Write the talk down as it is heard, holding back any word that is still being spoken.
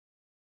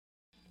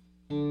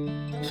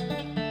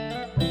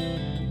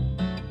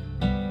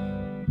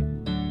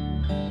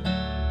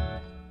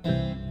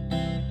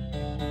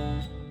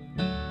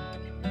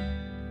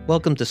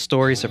Welcome to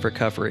Stories of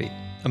Recovery,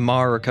 a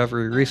MAR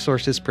Recovery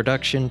Resources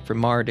production from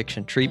MAR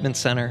Addiction Treatment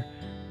Center.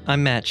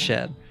 I'm Matt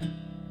Shedd.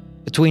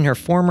 Between her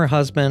former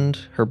husband,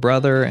 her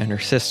brother, and her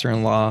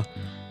sister-in-law,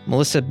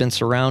 Melissa had been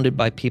surrounded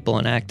by people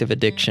in active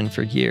addiction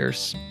for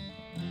years.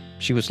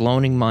 She was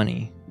loaning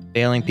money,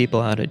 bailing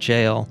people out of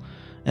jail,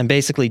 and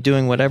basically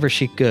doing whatever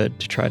she could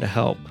to try to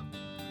help.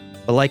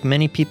 But like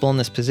many people in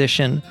this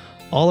position,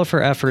 all of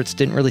her efforts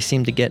didn't really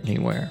seem to get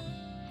anywhere.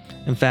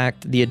 In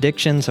fact, the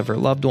addictions of her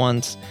loved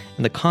ones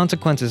and the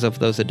consequences of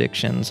those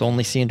addictions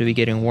only seemed to be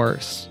getting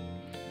worse.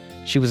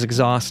 She was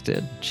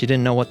exhausted. She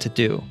didn't know what to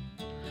do.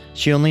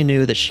 She only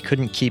knew that she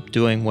couldn't keep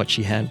doing what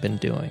she had been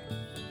doing.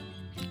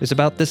 It was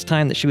about this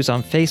time that she was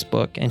on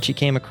Facebook and she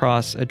came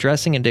across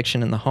Addressing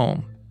Addiction in the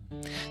Home.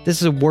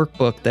 This is a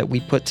workbook that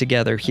we put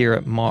together here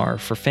at MAR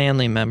for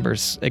family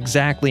members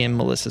exactly in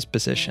Melissa's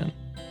position.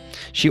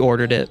 She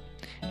ordered it,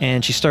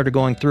 and she started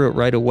going through it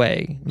right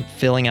away,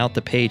 filling out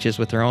the pages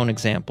with her own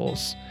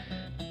examples.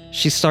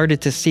 She started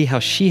to see how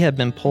she had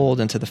been pulled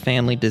into the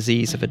family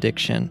disease of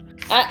addiction.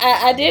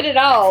 I did it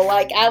all.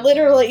 Like, I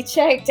literally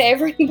checked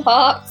every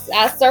box.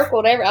 I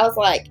circled every, I was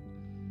like,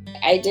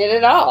 I did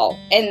it all.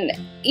 And,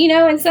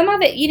 and some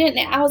of it you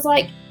didn't, I was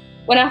like,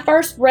 when I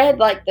first read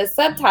like the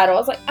subtitle, I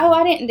was like, oh,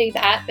 I didn't do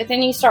that. But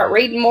then you start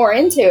reading more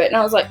into it, and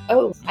I was like,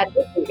 oh, I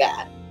did do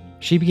that.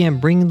 She began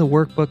bringing the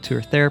workbook to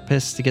her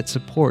therapist to get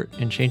support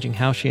in changing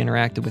how she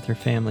interacted with her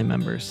family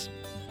members.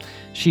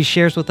 She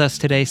shares with us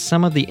today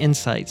some of the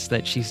insights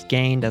that she's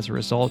gained as a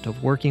result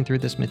of working through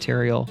this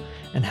material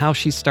and how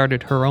she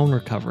started her own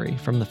recovery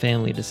from the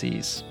family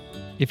disease.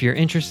 If you're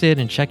interested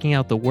in checking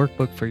out the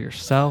workbook for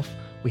yourself,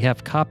 we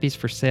have copies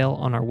for sale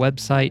on our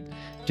website.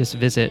 Just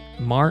visit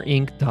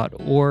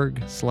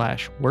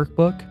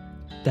marinc.org/workbook.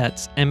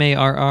 That's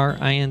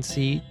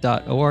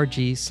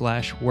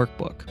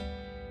marrinc.org/workbook.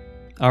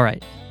 All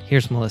right,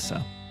 here's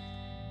Melissa.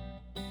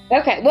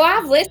 Okay, well,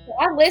 I've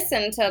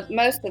listened to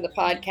most of the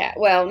podcast.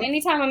 Well,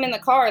 anytime I'm in the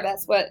car,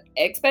 that's what,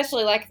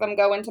 especially like if I'm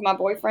going to my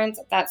boyfriend's,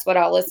 that's what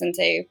I'll listen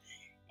to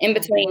in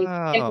between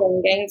Temple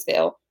and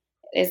Gainesville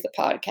is the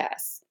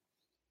podcast.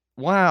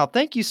 Wow,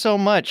 thank you so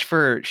much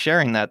for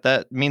sharing that.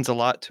 That means a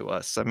lot to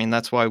us. I mean,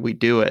 that's why we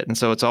do it. And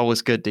so it's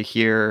always good to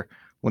hear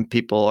when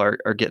people are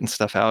getting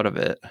stuff out of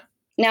it.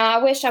 Now, I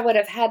wish I would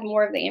have had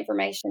more of the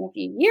information a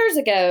few years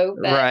ago.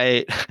 But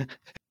right.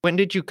 When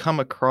did you come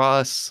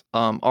across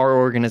our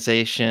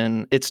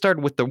organization? It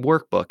started with the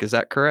workbook, is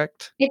that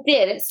correct? It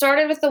did. It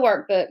started with the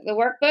workbook. The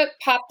workbook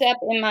popped up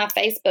in my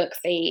Facebook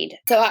feed.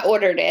 So I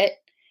ordered it.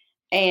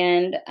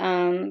 And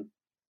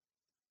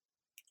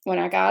when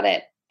I got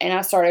it and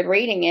I started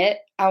reading it,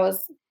 I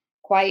was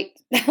like,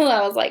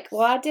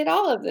 well, I did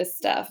all of this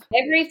stuff.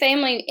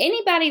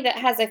 Anybody that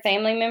has a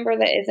family member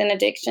that is in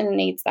addiction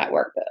needs that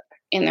workbook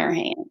in their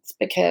hands,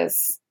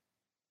 because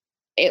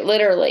it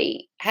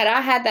literally, had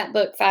I had that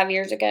book 5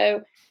 years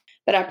ago,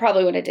 but I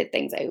probably would have did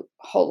things a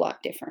whole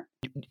lot different.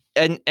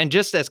 And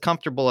just as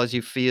comfortable as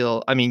you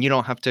feel, I mean, you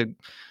don't have to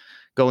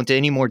go into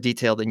any more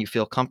detail than you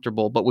feel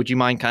comfortable, but would you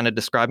mind kind of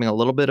describing a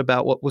little bit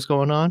about what was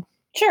going on?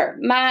 Sure.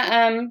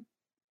 My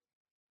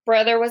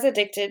brother was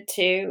addicted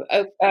to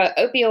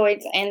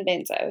opioids and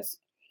benzos.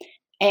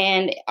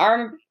 And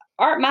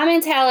my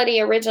mentality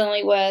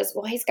originally was,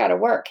 well, he's got to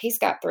work. He's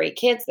got 3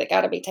 kids that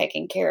got to be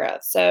taken care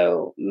of.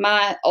 So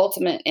my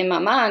ultimate in my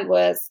mind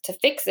was to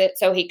fix it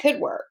so he could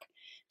work.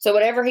 So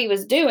whatever he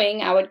was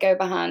doing, I would go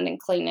behind and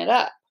clean it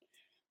up.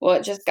 Well,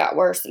 it just got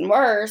worse and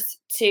worse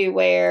to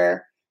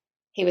where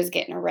he was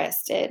getting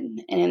arrested,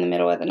 and in the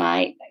middle of the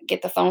night,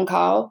 get the phone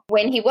call.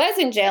 When he was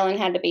in jail and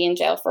had to be in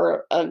jail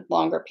for a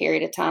longer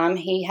period of time,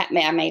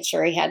 I made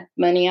sure he had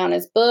money on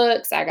his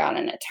books. I got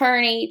an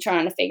attorney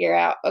trying to figure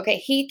out, okay,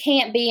 he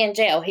can't be in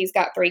jail. He's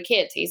got 3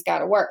 kids. He's got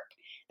to work.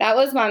 That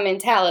was my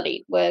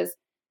mentality, was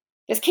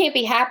this can't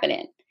be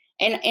happening.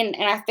 And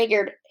I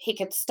figured he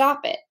could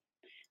stop it.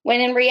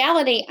 When in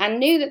reality, I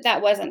knew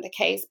that wasn't the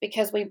case,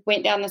 because we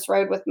went down this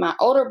road with my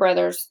older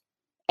brother's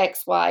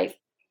ex-wife,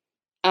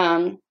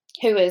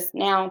 who is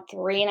now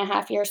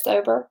 3.5 years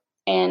sober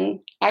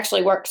and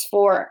actually works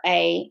for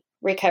a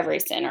recovery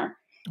center.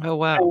 Oh,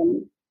 wow.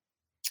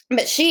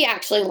 But she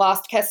actually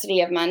lost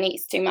custody of my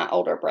niece to my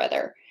older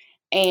brother.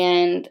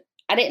 And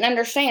I didn't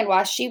understand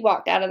why she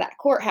walked out of that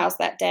courthouse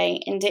that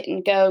day and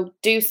didn't go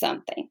do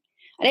something.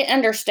 I didn't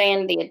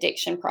understand the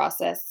addiction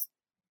process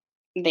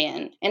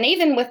then. And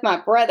even with my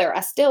brother,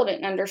 I still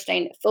didn't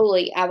understand it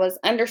fully. I was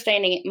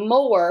understanding it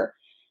more,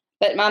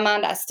 but in my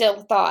mind, I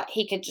still thought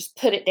he could just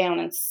put it down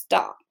and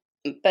stop.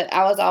 But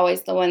I was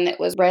always the one that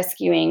was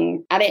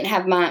rescuing. I didn't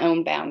have my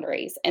own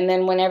boundaries. And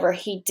then whenever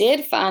he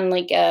did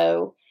finally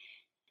go,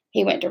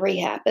 he went to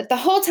rehab. But the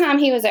whole time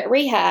he was at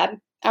rehab,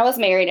 I was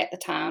married at the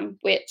time,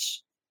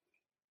 which,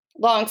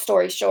 long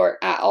story short,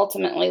 I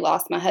ultimately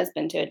lost my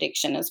husband to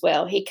addiction as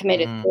well. He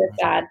committed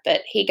suicide,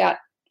 but he got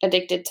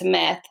addicted to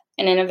meth.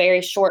 And in a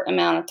very short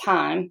amount of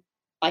time,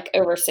 like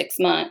over 6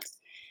 months,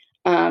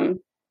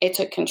 it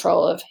took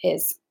control of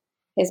his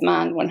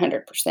mind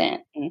 100%.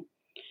 And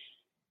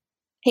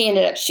he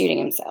ended up shooting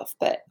himself,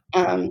 but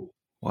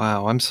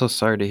wow, I'm so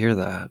sorry to hear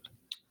that.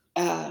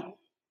 uh,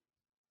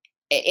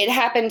 it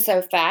happened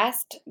so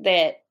fast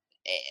that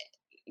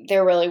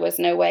there really was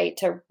no way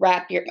to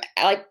wrap your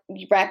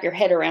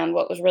head around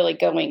what was really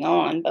going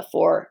on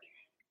before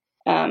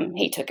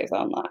he took his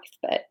own life.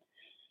 But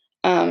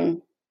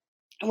um,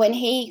 when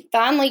he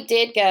finally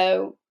did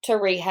go to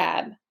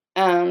rehab,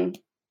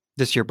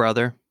 This your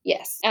brother?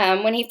 yes,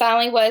 when he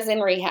finally was in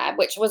rehab,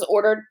 which was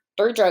ordered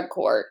through drug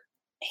court,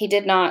 he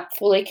did not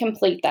fully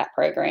complete that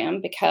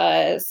program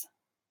because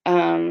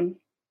um,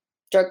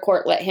 drug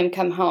court let him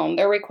come home.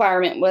 Their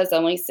requirement was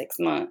only 6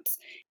 months.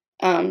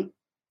 Um,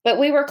 but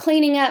we were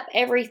cleaning up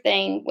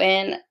everything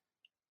when,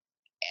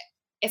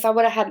 if I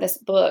would have had this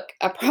book,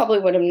 I probably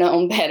would have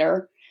known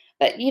better.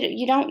 But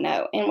you don't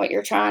know. And what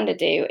you're trying to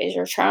do is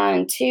you're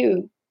trying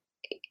to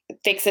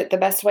fix it the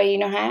best way you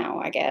know how,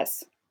 I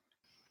guess.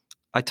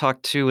 I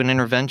talked to an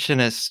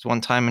interventionist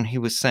one time, and he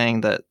was saying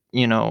that,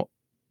 you know,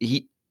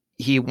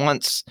 he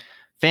wants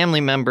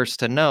family members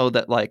to know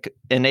that, like,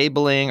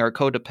 enabling or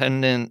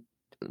codependent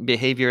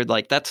behavior,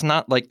 like, that's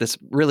not like this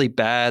really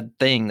bad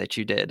thing that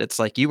you did. It's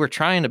like you were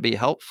trying to be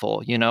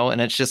helpful, you know,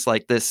 and it's just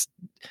like this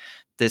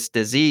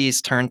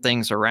disease turned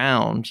things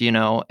around, you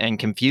know, and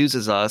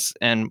confuses us.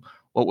 And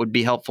what would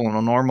be helpful in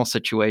a normal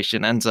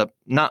situation ends up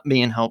not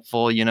being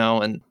helpful, you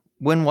know. And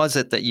when was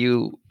it that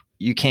you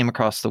came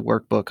across the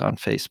workbook on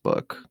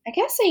Facebook? I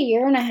guess a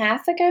year and a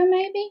half ago,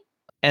 maybe.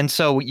 And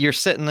so you're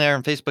sitting there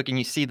on Facebook and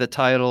you see the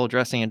title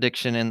addressing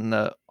addiction in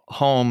the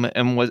home,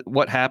 and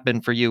what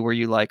happened for you? Were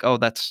you like, oh,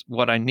 that's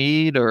what I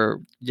need? Or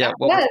I yeah,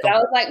 what was was. I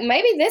was like,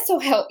 maybe this will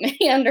help me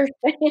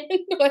understand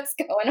what's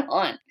going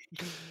on.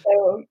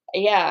 So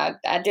yeah,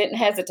 I didn't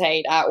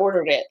hesitate. I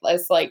ordered it.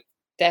 It's like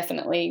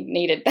definitely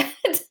needed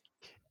that.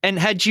 And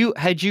had you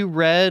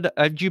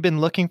been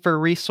looking for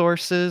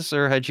resources,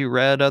 or had you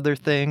read other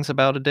things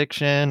about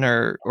addiction,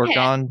 or Yeah,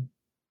 gone?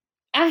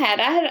 I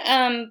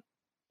had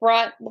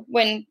brought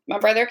when my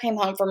brother came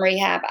home from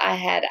rehab, I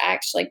had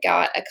actually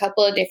got a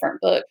couple of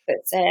different books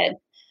that said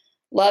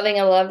loving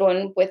a loved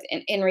one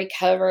in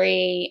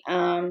recovery.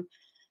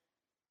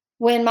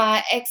 When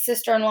my ex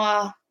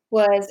sister-in-law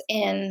was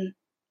in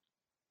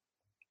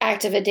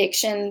active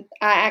addiction,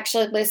 I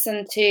actually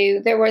listened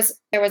to there was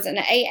an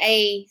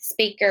AA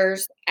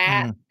speakers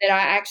app Mm, that I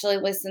actually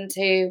listened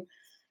to,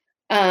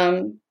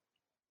 um,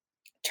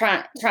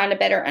 trying to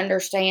better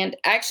understand.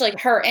 Actually,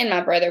 her and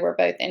my brother were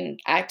both in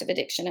active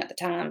addiction at the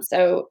time,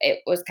 so it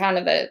was kind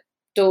of a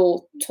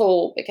dual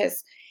tool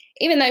because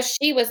even though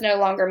she was no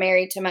longer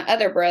married to my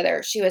other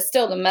brother, she was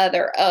still the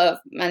mother of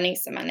my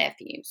niece and my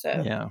nephew.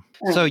 So, yeah.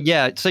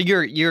 um, So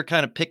you're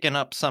kind of picking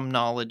up some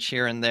knowledge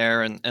here and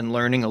there, and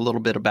learning a little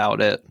bit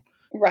about it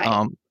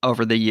right.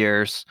 over the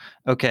years.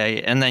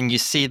 Okay, and then you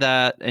see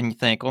that and you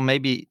think, well,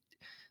 maybe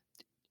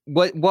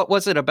what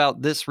was it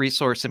about this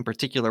resource in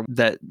particular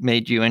that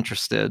made you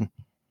interested?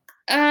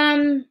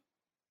 Um,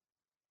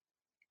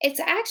 it's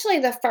actually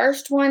the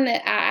first one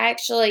that I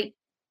actually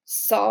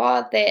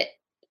saw that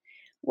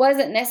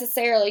wasn't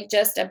necessarily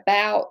just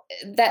about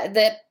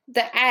the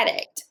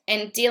addict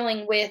and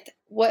dealing with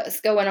what's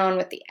going on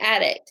with the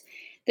addict.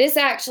 This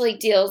actually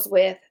deals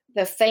with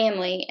the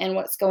family and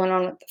what's going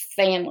on with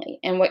the family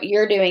and what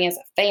you're doing as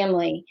a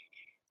family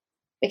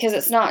because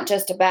it's not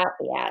just about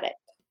the addict.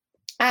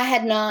 I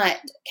had not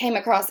came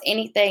across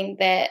anything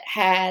that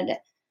had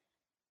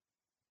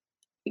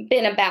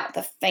been about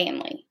the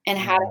family and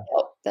how to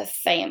help the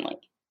family.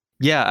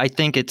 Yeah, I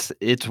think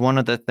it's one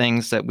of the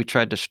things that we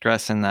tried to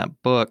stress in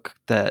that book,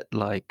 that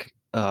like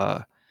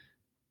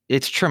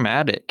it's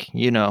traumatic,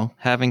 you know,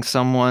 having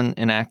someone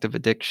in active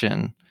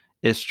addiction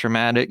is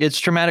traumatic.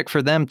 It's traumatic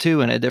for them too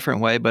in a different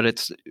way, but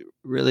it's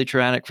really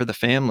traumatic for the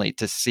family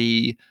to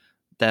see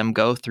them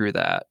go through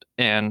that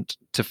and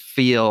to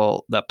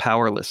feel the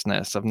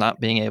powerlessness of not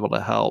being able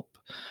to help.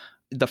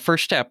 The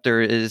first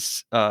chapter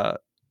is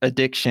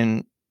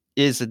addiction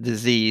is a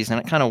disease, and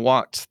it kind of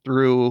walks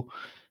through,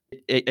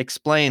 it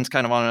explains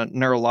kind of on a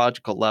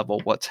neurological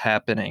level what's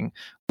happening.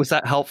 Was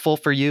that helpful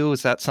for you?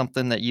 Was that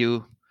something that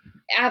you?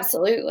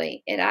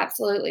 Absolutely. It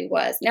absolutely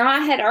was. Now, I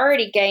had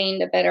already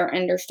gained a better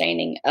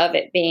understanding of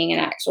it being an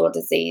actual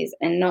disease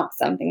and not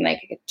something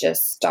they could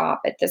just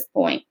stop at this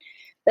point.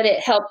 But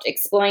it helped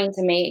explain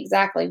to me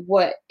exactly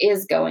what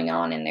is going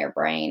on in their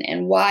brain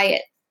and why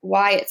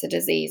it's a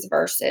disease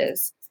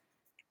versus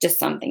just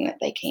something that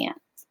they can't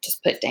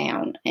just put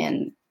down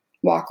and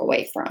walk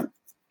away from.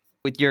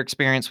 With your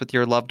experience with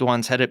your loved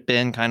ones, had it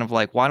been kind of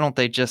like, why don't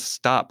they just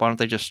stop? Why don't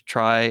they just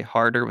try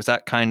harder? Was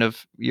that kind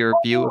of your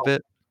view of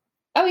it?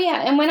 Oh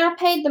yeah, and when I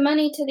paid the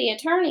money to the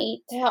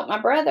attorney to help my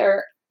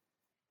brother,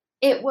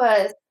 it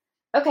was,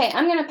 "Okay,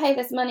 I'm gonna pay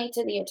this money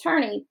to the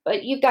attorney,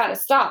 but you've gotta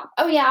stop."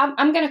 "Oh, yeah,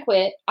 I'm gonna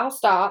quit. I'll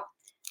stop."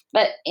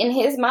 But in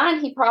his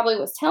mind, he probably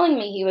was telling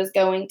me he was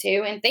going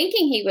to and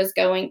thinking he was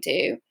going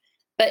to,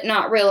 but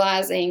not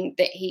realizing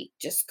that he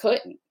just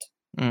couldn't.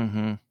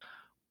 Hmm.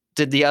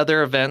 Did the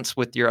other events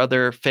with your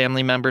other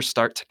family members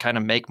start to kind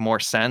of make more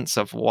sense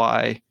of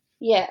why?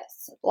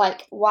 Yes,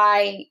 like,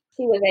 why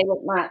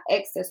my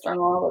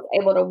ex-sister-in-law was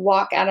able to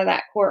walk out of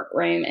that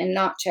courtroom and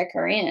not check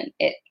her in.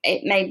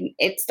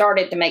 It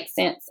started to make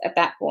sense at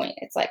that point.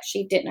 It's like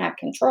she didn't have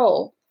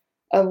control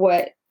of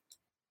what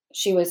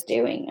she was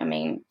doing. I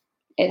mean,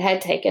 it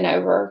had taken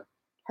over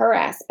her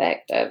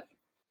aspect of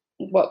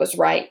what was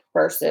right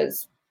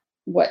versus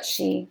what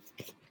she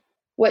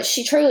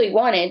truly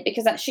wanted,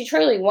 because she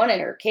truly wanted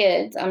her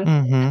kids.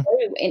 Mm-hmm.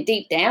 And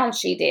deep down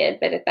she did,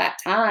 but at that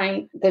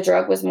time the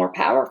drug was more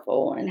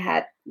powerful and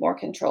had more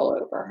control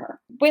over her.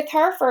 With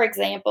her, for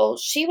example,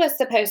 she was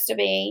supposed to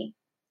be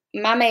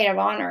my maid of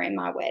honor in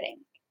my wedding.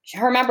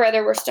 Her and my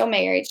brother were still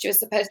married. She was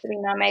supposed to be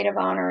my maid of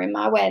honor in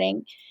my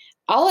wedding.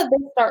 All of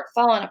this starts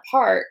falling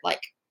apart.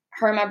 Like,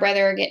 her and my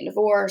brother are getting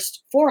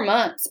divorced 4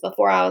 months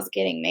before I was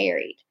getting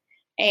married.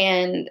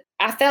 And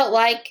I felt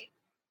like,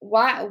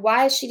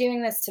 why is she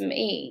doing this to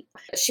me?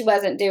 She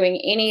wasn't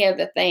doing any of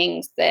the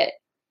things that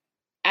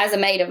as a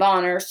maid of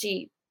honor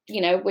she,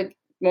 would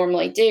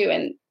normally do.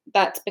 And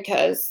that's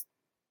because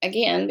of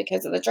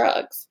the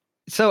drugs.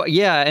 So,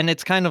 yeah, and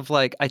it's kind of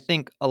like, I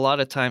think a lot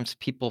of times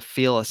people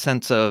feel a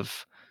sense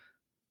of,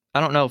 I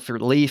don't know if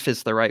relief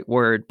is the right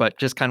word, but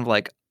just kind of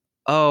like,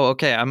 oh,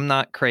 okay, I'm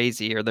not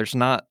crazy, or there's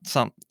not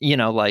some,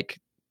 like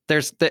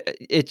there's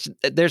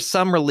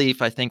some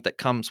relief, I think, that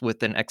comes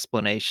with an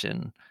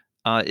explanation.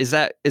 Is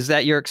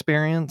that your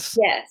experience?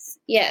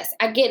 Yes,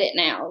 I get it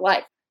now.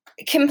 Like,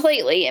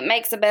 completely, it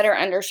makes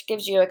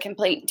gives you a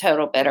complete,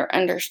 total better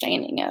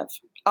understanding of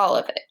all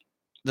of it.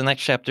 The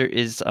next chapter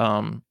is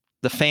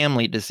the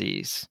family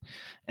disease,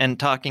 and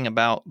talking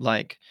about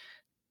like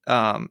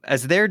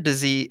as their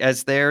disease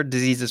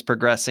is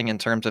progressing in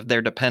terms of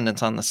their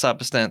dependence on the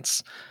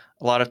substance.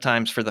 A lot of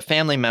times for the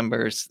family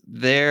members,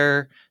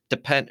 they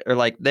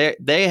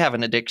have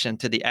an addiction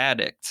to the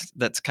addict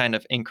that's kind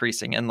of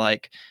increasing, and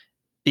like,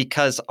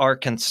 because our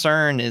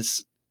concern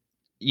is,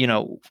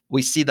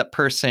 we see that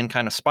person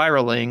kind of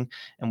spiraling,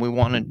 and we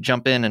want to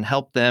jump in and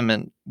help them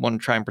and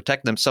want to try and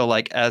protect them. So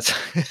like, as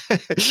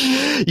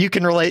you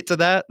can relate to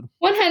that.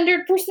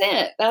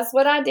 100%. That's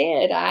what I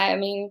did. I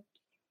mean,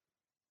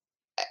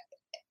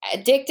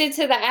 addicted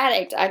to the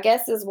addict, I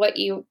guess, is what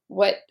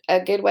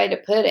a good way to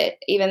put it.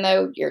 Even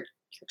though you're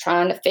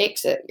trying to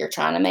fix it, you're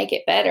trying to make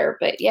it better.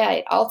 But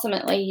yeah,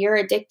 ultimately you're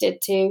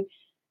addicted to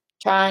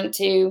trying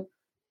to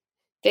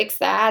fix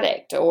the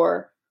addict,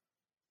 or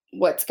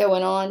what's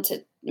going on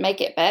to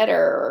make it better,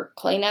 or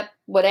clean up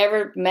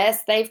whatever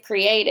mess they've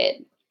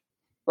created.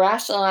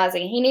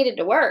 Rationalizing he needed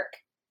to work.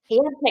 He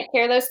had to take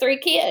care of those 3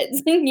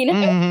 kids,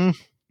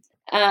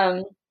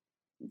 Mm-hmm.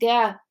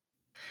 Yeah.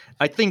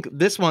 I think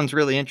this one's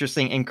really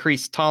interesting.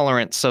 Increased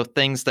tolerance. So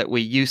things that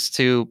we used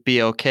to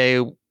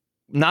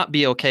not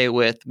be okay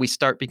with, we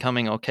start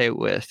becoming okay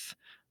with.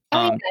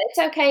 Yeah, it's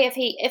okay if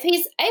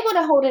he's able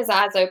to hold his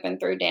eyes open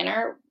through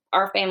dinner,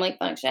 our family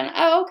function.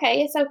 Oh,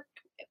 okay, so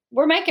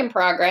we're making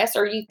progress,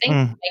 or you think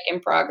you're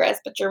making progress,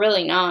 but you're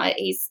really not.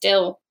 He's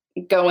still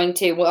going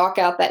to walk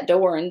out that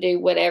door and do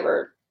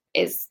whatever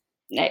is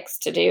next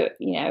to do,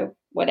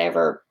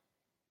 whatever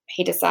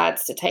he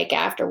decides to take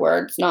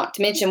afterwards, not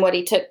to mention what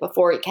he took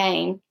before he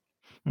came.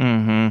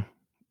 Mm-hmm.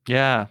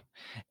 Yeah.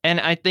 And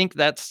I think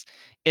it's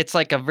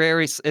like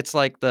it's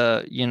like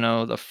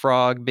the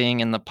frog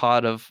being in the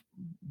pot of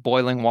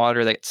boiling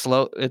water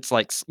it's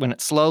like when it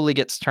slowly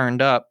gets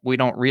turned up, we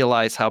don't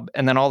realize how,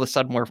 and then all of a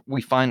sudden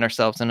we find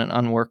ourselves in an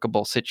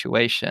unworkable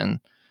situation,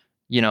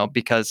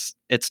 because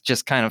it's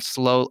just kind of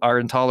slow.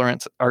 Our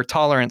tolerance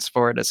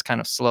for it has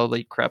kind of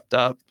slowly crept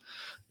up.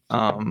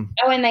 And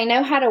they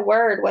know how to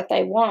word what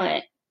they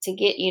want to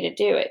get you to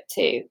do it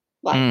too.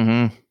 Like,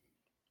 mm-hmm.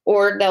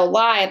 Or they'll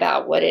lie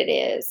about what it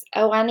is.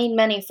 Oh, I need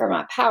money for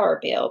my power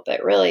bill,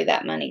 but really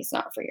that money's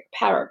not for your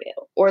power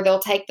bill. Or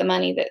they'll take the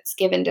money that's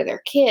given to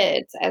their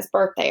kids as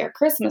birthday or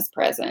Christmas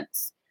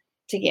presents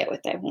to get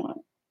what they want.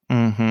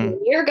 Mm-hmm.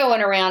 You're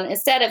going around,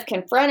 instead of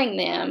confronting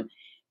them,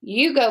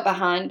 you go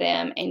behind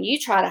them and you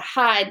try to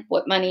hide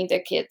what money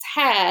their kids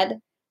had,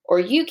 or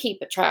you keep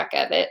a track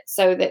of it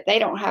so that they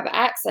don't have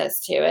access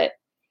to it.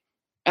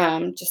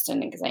 Just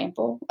an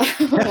example.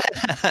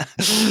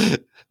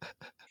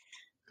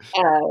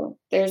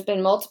 There's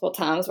been multiple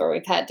times where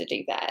we've had to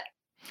do that.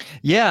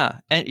 Yeah.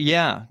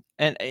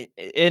 And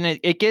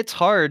it gets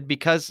hard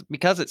because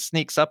it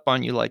sneaks up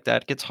on you like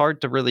that. It gets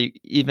hard to really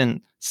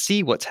even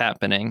see what's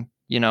happening,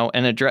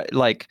 and address,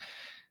 like,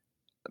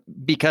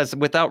 because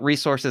without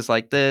resources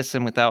like this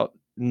and without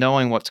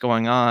knowing what's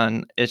going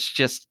on, it's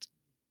just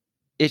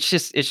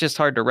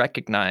hard to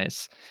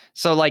recognize.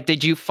 So like,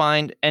 did you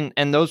find,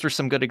 and those were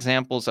some good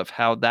examples of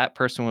how that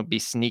person would be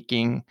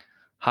sneaking,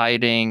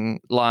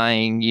 hiding,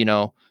 lying,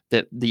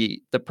 that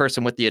the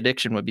person with the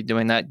addiction would be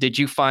doing that. Did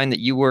you find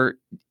that you were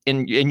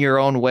in your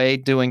own way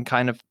doing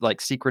kind of like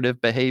secretive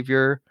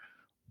behavior?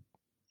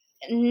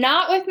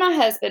 Not with my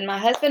husband. My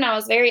husband, I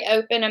was very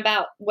open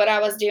about what I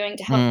was doing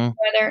to help my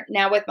brother.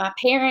 Now with my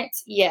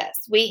parents,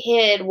 yes, we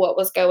hid what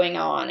was going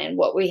on and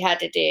what we had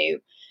to do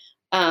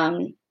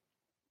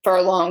for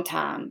a long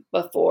time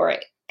before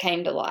it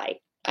came to light.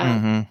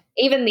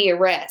 Even the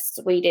arrests,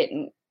 we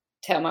didn't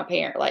tell my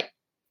parent. Like,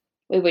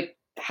 we would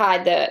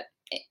hide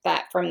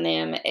that from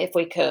them if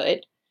we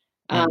could.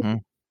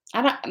 Um,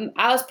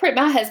 Mm-hmm.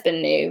 my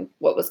husband knew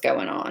what was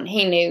going on.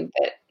 He knew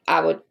that I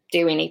would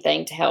do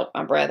anything to help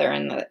my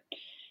brother,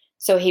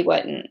 so he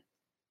wasn't.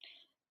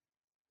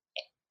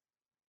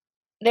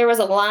 There was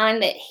a line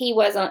that he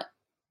wasn't,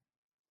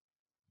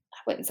 I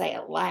wouldn't say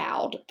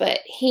allowed, but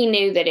he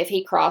knew that if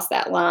he crossed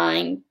that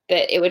line,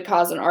 that it would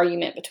cause an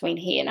argument between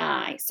he and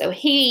I. So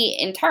he,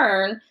 in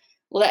turn,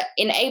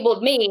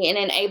 enabled me in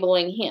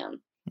enabling him,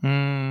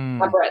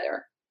 my Mm.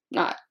 brother.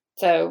 Not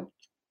so.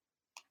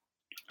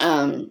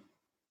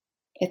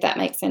 If that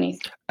makes any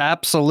sense.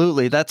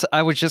 Absolutely.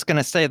 I was just going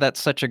to say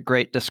that's such a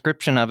great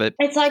description of it.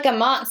 It's like a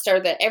monster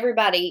that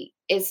everybody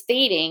is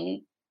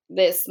feeding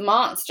this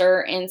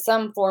monster in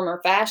some form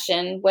or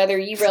fashion, whether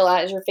you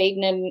realize you're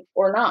feeding him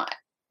or not.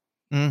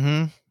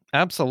 Mm-hmm.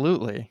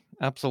 Absolutely.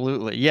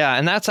 Absolutely. Yeah.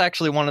 And that's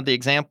actually one of the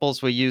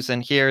examples we use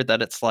in here,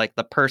 that it's like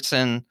the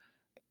person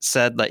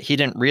said that he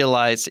didn't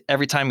realize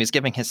every time he was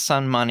giving his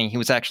son money, he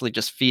was actually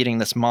just feeding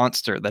this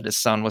monster that his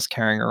son was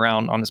carrying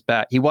around on his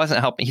back. He wasn't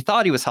helping. He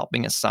thought he was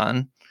helping his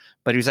son,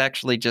 but he was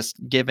actually just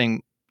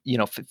giving,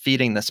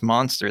 feeding this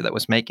monster that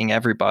was making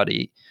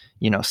everybody,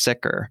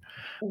 sicker.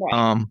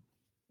 Right.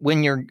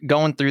 When you're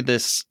going through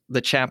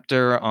the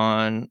chapter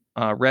on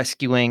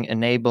rescuing,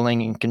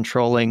 enabling, and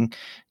controlling,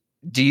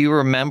 do you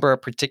remember a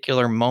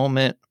particular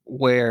moment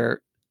where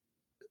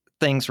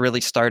things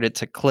really started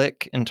to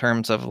click in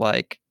terms of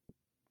like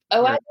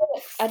Oh, your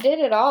I did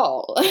it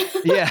all.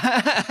 yeah.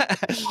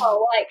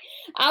 Oh, like,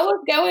 I was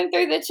going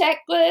through the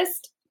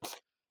checklist.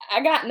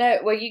 I got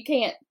well, you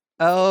can't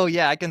Oh,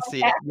 yeah, I can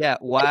see it. Yeah,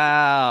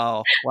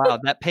 wow. Wow,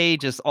 that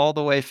page is all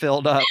the way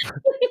filled up.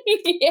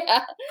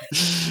 Yeah.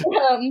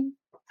 Um,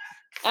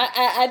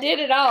 I did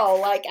it all.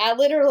 Like, I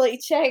literally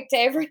checked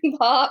every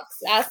box.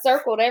 I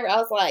circled I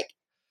was like,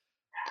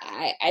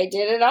 I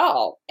did it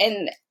all.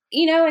 And,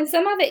 and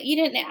some of it you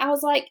didn't, I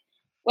was like,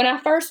 when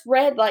I first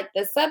read like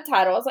the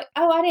subtitle, I was like,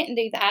 oh, I didn't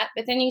do that.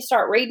 But then you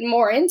start reading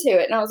more into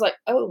it, and I was like,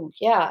 oh,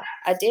 yeah,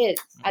 I did.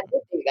 I did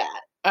do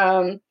that.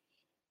 I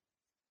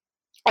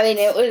mean,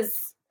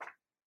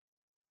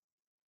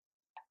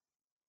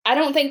 I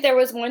don't think there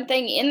was one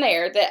thing in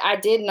there that I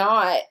did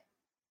not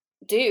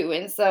do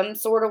in some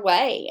sort of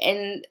way.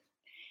 And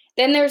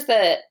then there's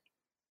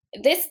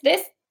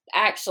this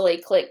actually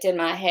clicked in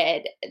my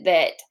head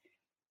that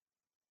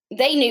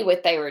they knew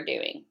what they were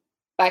doing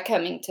by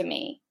coming to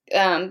me.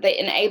 The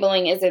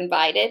enabling is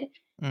invited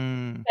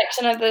Mm,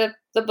 section of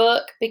the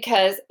book,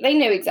 because they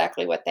knew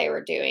exactly what they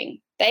were doing.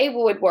 They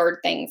would word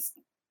things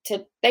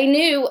they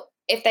knew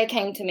if they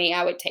came to me,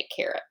 I would take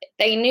care of it.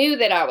 They knew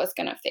that I was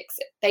going to fix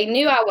it. They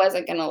knew I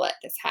wasn't going to let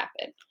this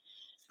happen.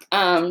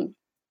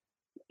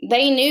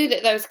 They knew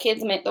that those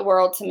kids meant the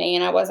world to me,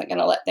 and I wasn't going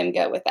to let them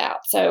go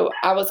without. So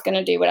I was going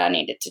to do what I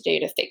needed to do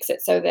to fix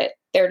it so that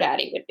their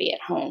daddy would be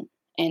at home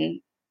and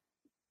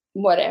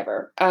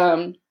whatever.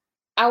 I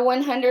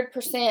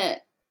 100%,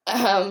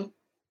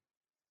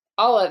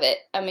 all of it.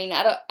 I mean,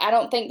 I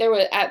don't think there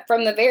was,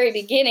 from the very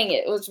beginning,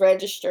 it was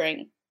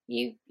registering.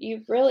 You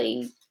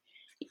really,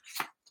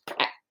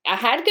 I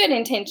had good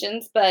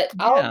intentions, but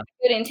all of yeah.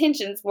 the good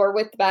intentions were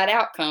with bad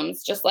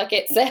outcomes, just like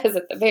it says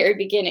at the very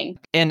beginning.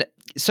 And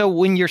so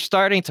when you're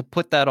starting to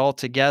put that all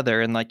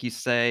together and like you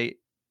say,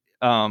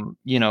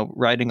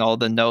 writing all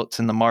the notes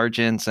and the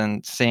margins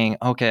and saying,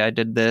 okay, I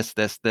did this,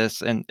 this,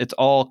 this, and it's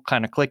all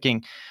kind of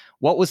clicking.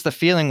 What was the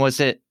feeling? Was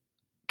it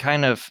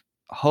kind of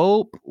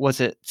hope? Was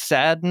it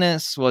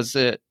sadness? Was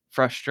it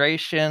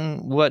frustration?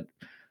 What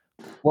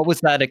was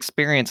that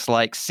experience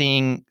like,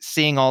 seeing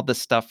all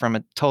this stuff from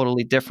a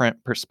totally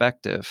different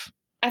perspective?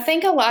 I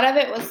think a lot of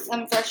it was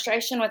some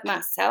frustration with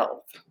myself.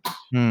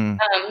 Hmm.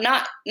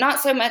 Not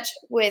so much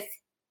with,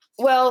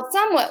 well,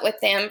 somewhat with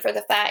them, for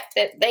the fact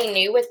that they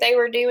knew what they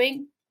were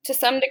doing to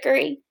some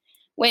degree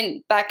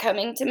by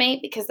coming to me,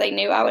 because they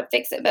knew I would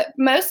fix it, but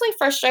mostly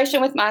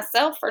frustration with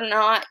myself for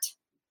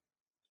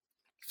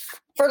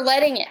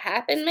letting it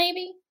happen,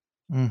 maybe.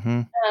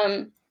 Mhm.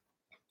 Um,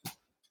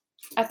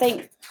 I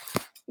think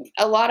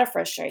a lot of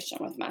frustration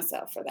with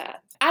myself for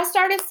that. I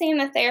started seeing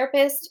the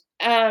therapist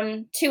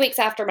 2 weeks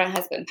after my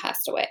husband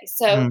passed away.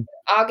 So Mm.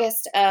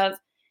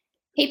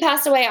 he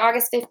passed away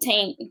August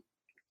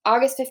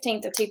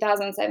 15th of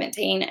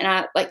 2017. And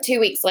I, like 2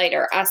 weeks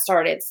later, I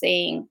started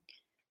seeing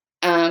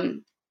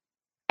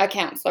a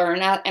counselor,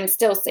 and I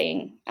still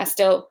see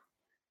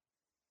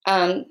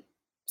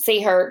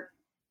her,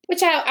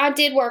 which I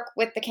did work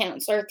with the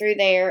counselor through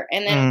there.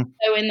 And then Mm.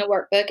 also in the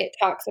workbook, it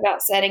talks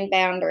about setting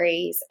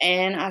boundaries,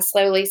 and I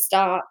slowly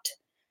stopped.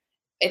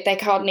 If they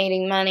called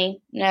needing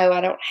money, no, I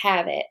don't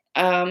have it.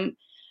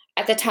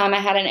 At the time, I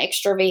had an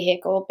extra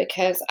vehicle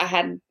because I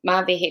had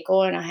my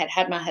vehicle and I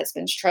had my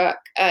husband's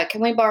truck.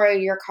 Can we borrow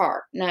your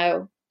car?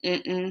 No.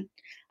 Mm-mm.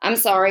 I'm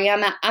sorry.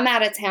 I'm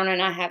out of town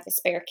and I have the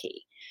spare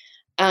key.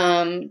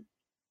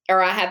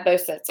 Or I have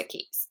both sets of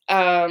keys.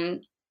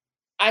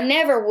 I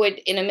never would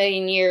in a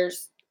million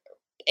years,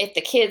 if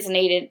the kids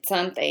needed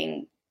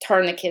something,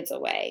 turn the kids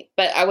away.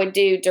 But I would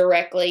do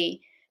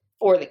directly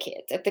for the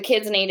kids. If the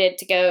kids needed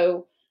to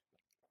go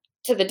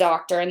to the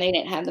doctor and they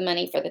didn't have the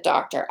money for the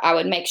doctor, I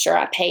would make sure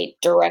I paid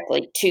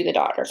directly to the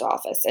doctor's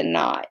office and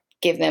not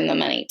give them the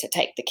money to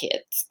take the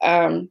kids.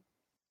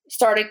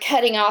 Started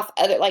cutting off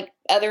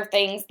other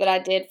things that I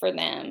did for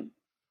them.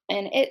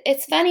 And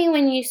it's funny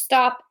when you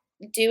stop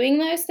doing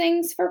those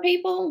things for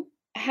people,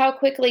 how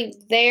quickly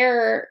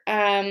they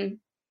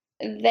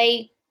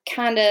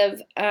kind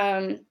of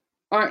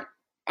aren't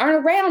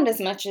around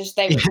as much as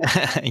they were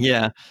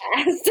Yeah,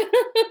 past.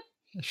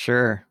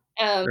 sure.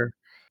 um, Sure.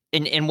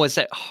 And was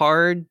it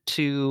hard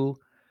to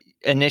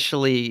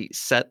initially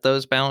set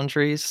those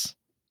boundaries?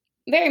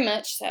 Very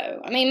much so.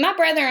 I mean, my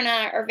brother and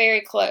I are very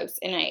close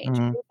in age.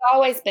 Mhm. We've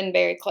always been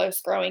very close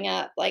growing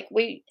up. Like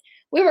we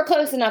were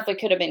close enough we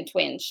could have been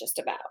twins just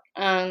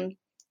about.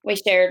 We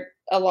shared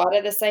a lot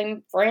of the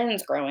same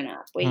friends growing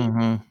up.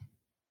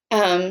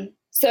 Mhm.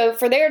 So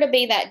for there to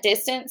be that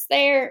distance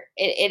there,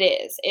 it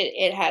is.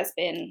 It has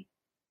been,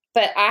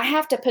 but I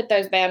have to put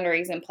those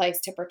boundaries in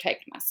place to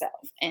protect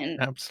myself. And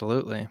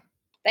Absolutely.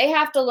 they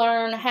have to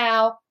learn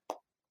how,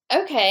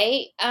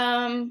 okay,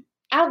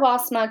 I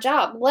lost my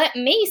job. Let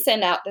me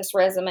send out this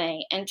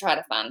resume and try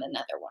to find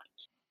another one.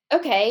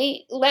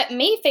 Okay, let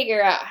me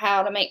figure out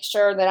how to make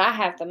sure that I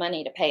have the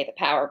money to pay the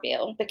power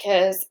bill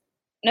because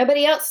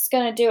nobody else is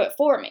going to do it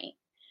for me.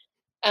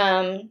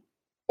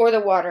 Or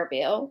the water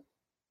bill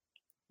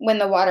when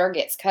the water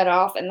gets cut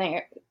off and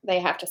they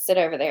have to sit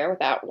over there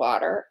without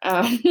water.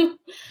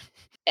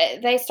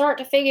 They start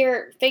to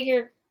figure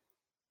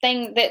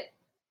things that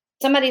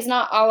somebody's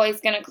not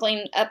always going to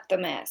clean up the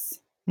mess.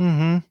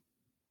 Mhm.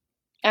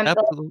 The,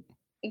 Absolutely.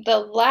 the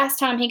last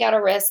time he got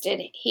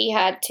arrested, he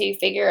had to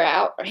figure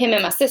out, or him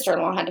and my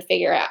sister-in-law had to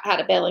figure out how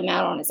to bail him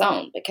out on his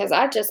own because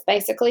I just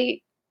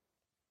basically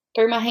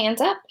threw my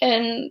hands up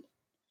and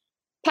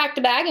packed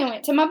a bag and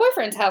went to my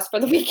boyfriend's house for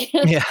the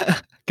weekend.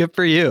 Yeah. Good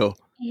for you.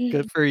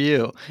 Good for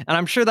you. And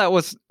I'm sure that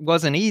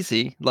wasn't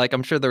easy. Like,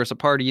 I'm sure there was a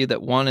part of you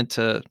that wanted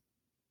to,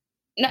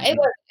 No, you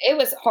know. it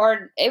was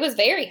hard. It was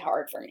very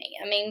hard for me.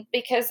 I mean,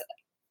 because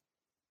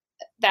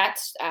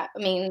I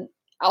mean,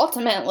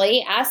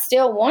 ultimately, I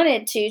still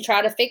wanted to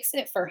try to fix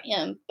it for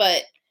him,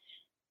 but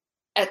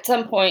at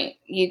some point,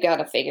 you got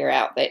to figure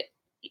out that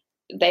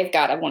they've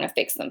got to want to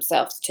fix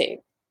themselves too.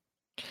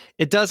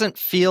 It doesn't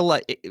feel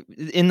like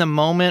in the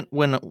moment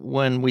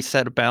when we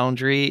set a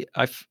boundary,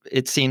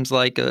 it seems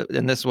like,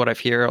 and this is what I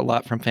hear a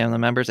lot from family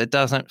members, it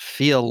doesn't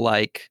feel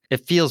like,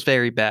 it feels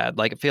very bad.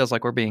 Like, it feels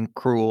like we're being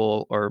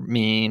cruel or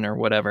mean or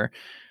whatever.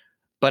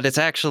 But it's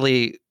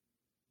actually,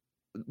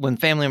 when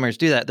family members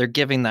do that, they're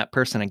giving that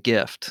person a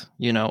gift,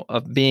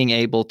 of being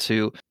able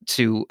to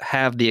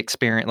have the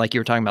experience, like you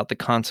were talking about, the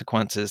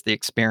consequences, the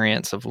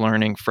experience of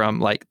learning from,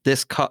 like,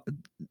 this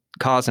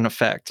cause and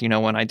effect.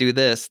 When I do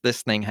this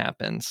thing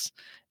happens.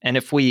 And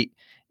if we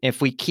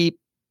keep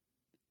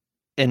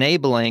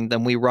enabling,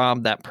 then we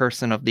rob that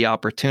person of the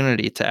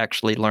opportunity to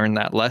actually learn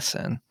that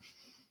lesson.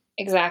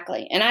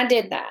 Exactly. And I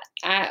did that.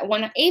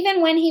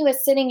 Even when he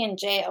was sitting in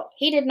jail,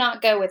 he did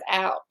not go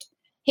without.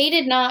 He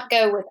did not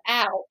go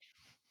without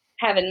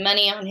having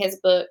money on his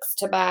books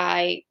to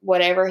buy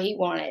whatever he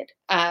wanted,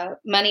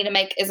 money to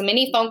make as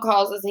many phone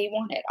calls as he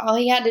wanted. All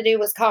he had to do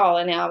was call,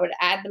 and I would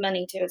add the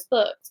money to his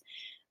books.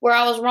 Where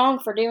I was wrong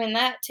for doing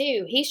that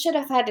too. He should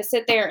have had to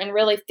sit there and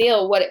really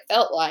feel what it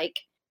felt like.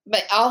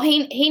 But all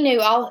he knew,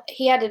 all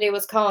he had to do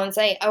was call and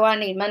say, "Oh, I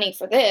need money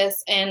for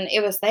this," and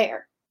it was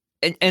there.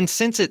 And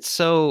since it's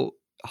so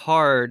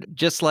hard,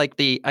 just like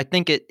I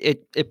think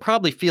it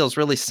probably feels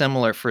really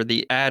similar for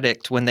the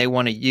addict when they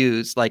want to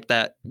use, like,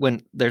 that,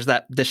 when there's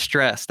that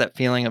distress, that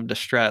feeling of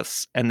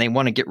distress, and they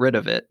want to get rid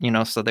of it,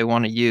 so they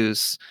want to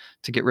use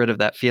to get rid of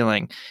that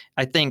feeling.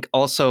 I think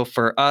also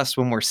for us,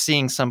 when we're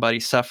seeing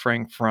somebody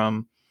suffering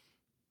from,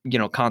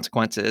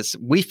 consequences,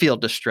 we feel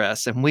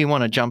distress and we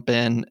want to jump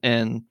in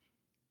and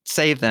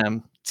save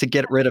them to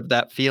get rid of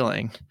that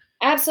feeling.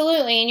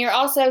 Absolutely, and you're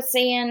also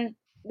seeing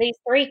these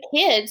 3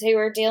 kids who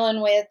are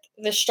dealing with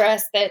the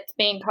stress that's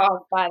being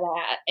caused by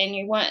that, and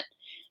you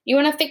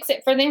wanna fix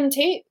it for them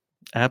too.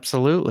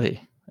 Absolutely.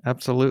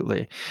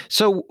 Absolutely.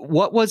 So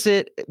what was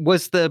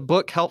the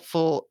book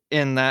helpful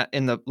in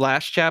the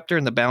last chapter,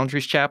 in the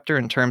boundaries chapter,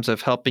 in terms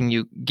of helping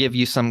you, give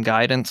you some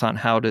guidance on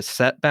how to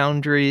set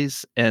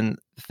boundaries and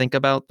think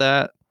about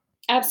that?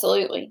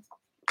 Absolutely.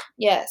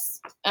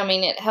 Yes. I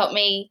mean, it helped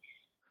me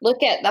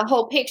look at the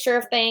whole picture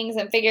of things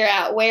and figure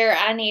out where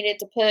I needed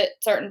to put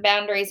certain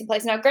boundaries in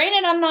place. Now,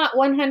 granted, I'm not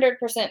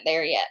 100%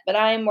 there yet, but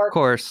I am Of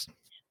course.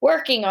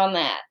 working on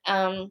that.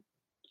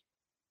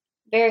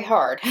 Very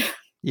hard.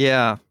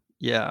 Yeah.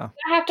 Yeah.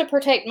 I have to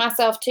protect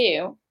myself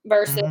too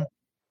versus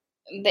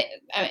Mhm. the,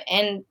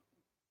 and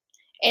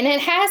it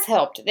has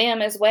helped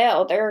them as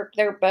well.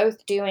 They're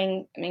both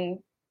doing, I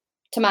mean,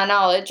 to my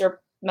knowledge, are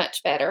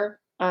much better.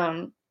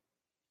 And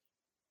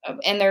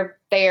they're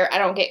there. I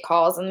don't get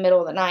calls in the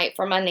middle of the night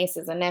from my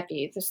nieces and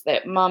nephews. It's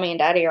that mommy and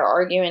daddy are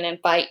arguing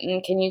and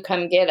fighting. Can you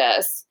come get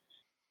us?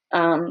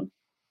 Um,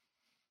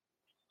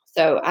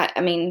 so I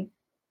mean,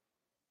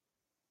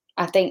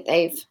 I think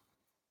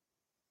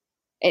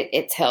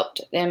it's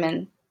helped them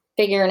in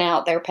figuring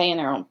out they're paying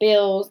their own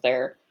bills.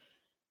 They're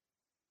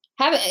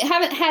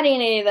Haven't had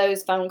any of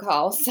those phone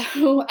calls.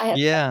 So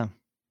Yeah.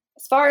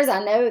 as far as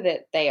I know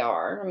that they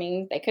are. I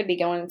mean, they could be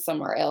going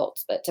somewhere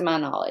else, but to my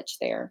knowledge,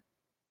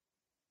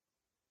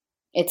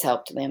 it's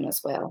helped them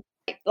as well.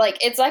 Like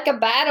it's like a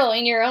battle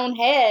in your own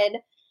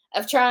head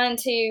of trying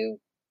to,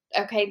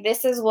 okay,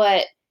 this is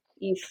what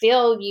you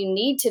feel you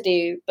need to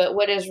do, but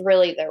what is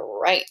really the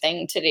right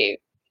thing to do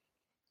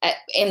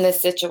in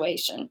this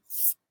situation?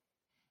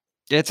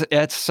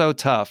 It's so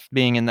tough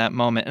being in that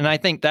moment. And I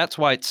think that's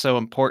why it's so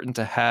important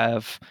to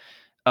have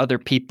other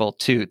people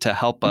too to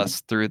help us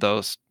through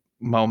those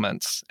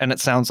moments. And it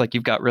sounds like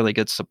you've got really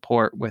good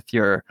support with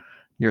your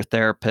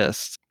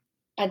therapist.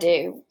 I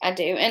do.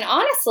 And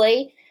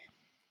honestly,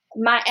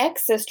 my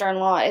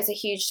ex-sister-in-law is a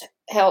huge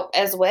help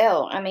as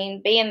well. I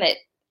mean, being that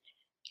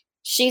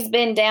she's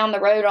been down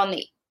the road on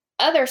the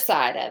other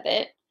side of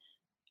it,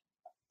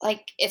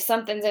 like if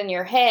something's in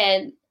your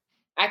head,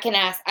 I can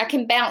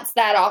bounce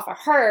that off of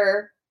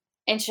her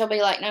and she'll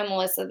be like, "No,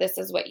 Melissa, this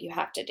is what you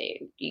have to do.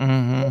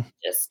 Mm-hmm.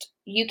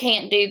 You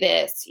can't do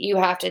this. You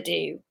have to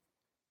do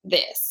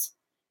this."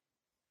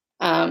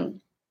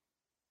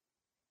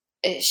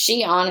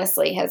 She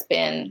honestly has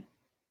been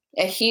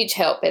a huge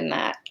help in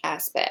that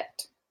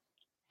aspect.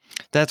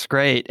 That's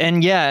great.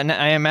 And yeah, and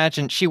I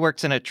imagine she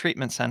works in a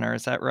treatment center.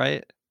 Is that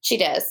right? She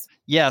does.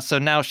 Yeah. So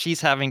now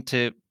she's having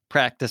to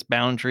practice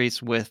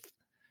boundaries with,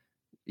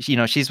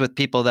 she's with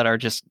people that are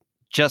just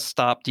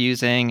stopped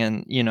using.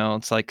 And,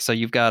 it's like, so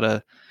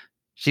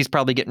she's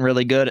probably getting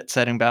really good at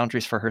setting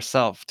boundaries for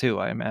herself too,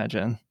 I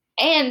imagine.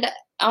 And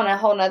on a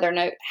whole nother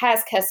note,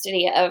 has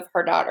custody of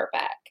her daughter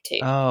back too.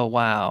 Oh,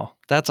 wow.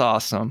 That's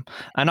awesome.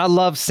 And I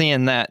love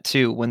seeing that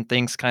too, when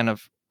things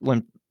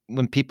when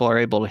people are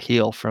able to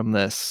heal from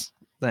this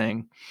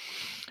thing.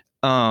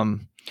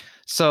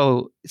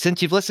 So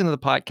since you've listened to the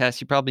podcast,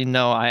 you probably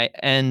know I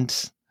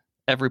end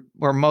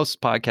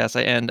most podcasts,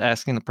 I end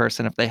asking the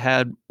person if they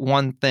had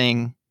one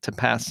thing to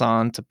pass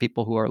on to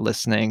people who are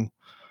listening,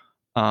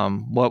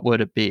 what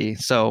would it be?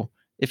 So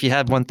if you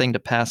had one thing to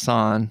pass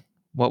on,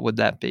 what would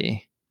that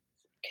be?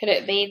 Could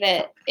it be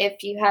that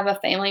if you have a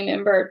family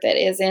member that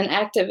is in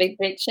active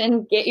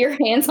eviction, get your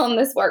hands on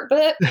this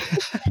workbook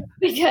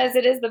because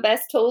it is the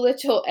best tool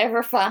that you'll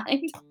ever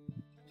find?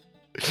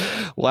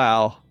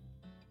 Wow.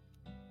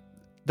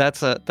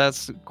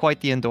 That's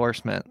quite the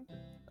endorsement.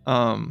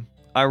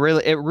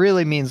 It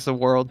really means the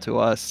world to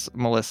us,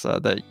 Melissa,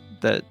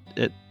 that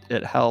it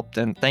helped.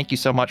 And thank you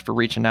so much for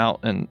reaching out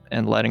and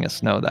letting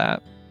us know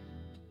that.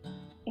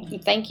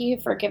 Thank you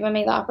for giving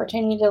me the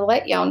opportunity to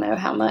let y'all know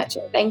how much.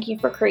 Thank you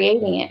for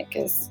creating it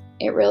because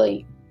it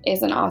really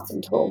is an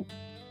awesome tool.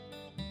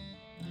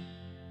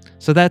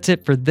 So that's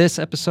it for this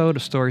episode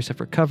of Stories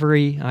of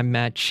Recovery. I'm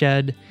Matt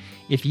Shedd.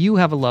 If you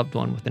have a loved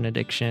one with an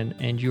addiction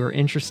and you are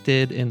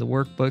interested in the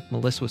workbook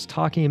Melissa was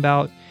talking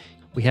about,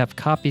 we have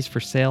copies for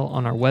sale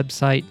on our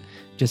website.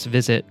 Just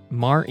visit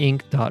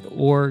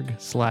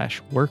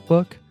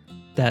marinc.org/workbook.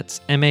 That's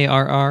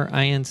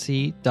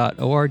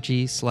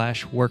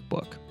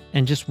marrinc.org/workbook.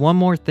 And just one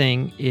more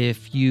thing,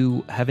 if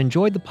you have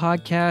enjoyed the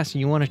podcast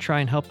and you want to try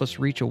and help us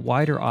reach a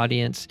wider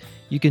audience,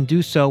 you can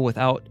do so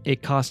without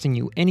it costing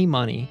you any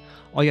money.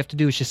 All you have to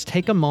do is just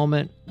take a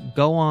moment,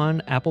 go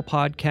on Apple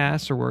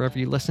Podcasts or wherever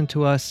you listen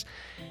to us,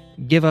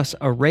 give us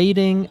a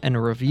rating and a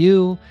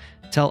review,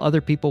 tell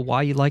other people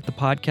why you like the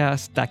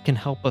podcast. That can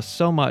help us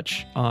so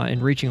much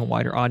in reaching a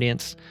wider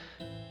audience.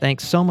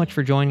 Thanks so much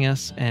for joining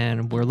us,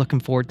 and we're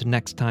looking forward to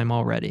next time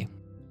already.